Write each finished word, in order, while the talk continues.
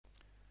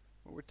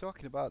we're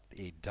talking about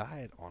a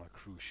diet on a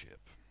cruise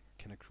ship.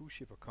 Can a cruise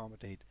ship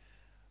accommodate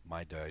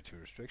my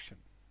dietary restriction?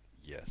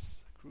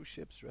 Yes. Cruise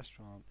ship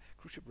restaurants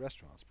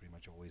pretty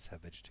much always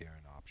have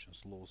vegetarian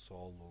options. Low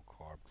salt, low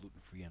carb,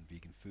 gluten-free, and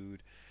vegan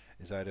food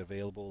is either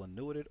available and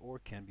noted or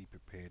can be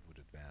prepared with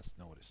advance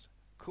notice.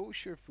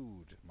 Kosher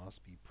food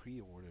must be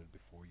pre-ordered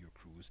before your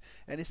cruise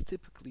and is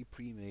typically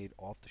pre-made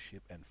off the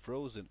ship and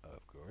frozen,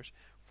 of course,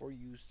 for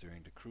use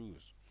during the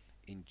cruise.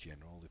 In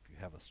general, if you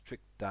have a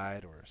strict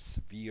diet or a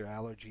severe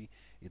allergy,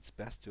 it's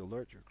best to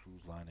alert your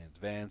cruise line in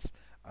advance,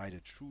 either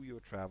through your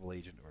travel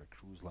agent or a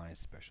cruise line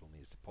special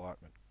needs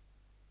department.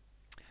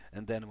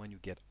 And then when you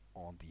get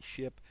on the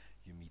ship,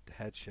 you meet the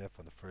head chef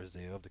on the first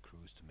day of the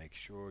cruise to make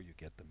sure you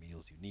get the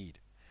meals you need.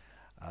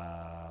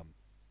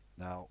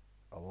 Now,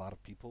 a lot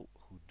of people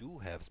who do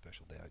have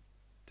special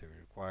dietary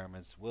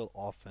requirements will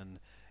often,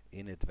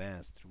 in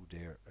advance, through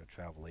their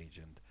travel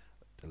agent,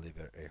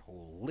 deliver a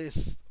whole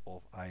list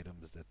of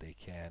items that they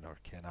can or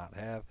cannot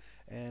have.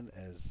 And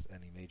as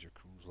any major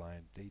cruise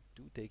line, they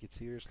do take it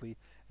seriously.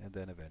 And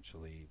then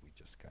eventually, we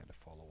just kind of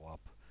follow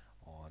up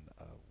on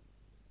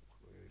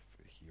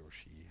if he or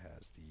she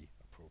has the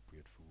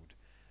appropriate food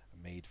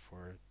made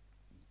for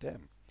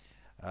them.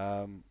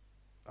 Um,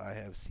 I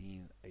have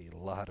seen a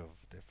lot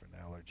of different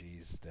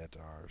allergies that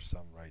are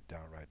some right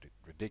downright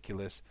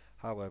ridiculous.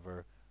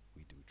 However,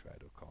 we do try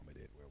to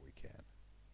accommodate where we can.